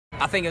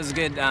I think it was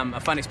a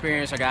fun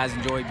experience. Our guys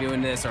enjoy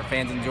doing this. Our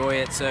fans enjoy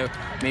it. So,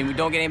 I mean, we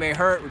don't get anybody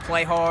hurt. We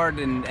play hard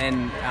and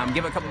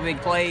give a couple of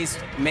big plays,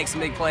 make some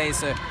big plays.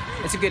 So,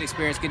 it's a good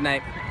experience, good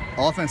night.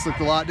 Offense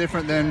looked a lot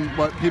different than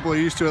what people are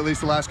used to, at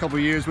least the last couple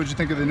of years. What did you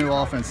think of the new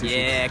offense this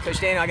year? Yeah,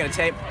 Coach Daniel, I got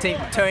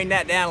to tone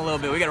that down a little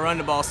bit. We got to run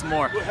the ball some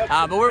more.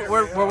 But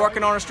we're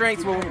working on our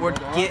strengths.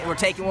 We're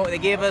taking what they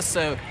give us.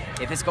 So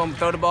if it's going to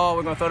throw the ball,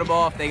 we're going to throw the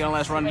ball. If they're going to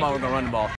let us run the ball, we're going to run the ball.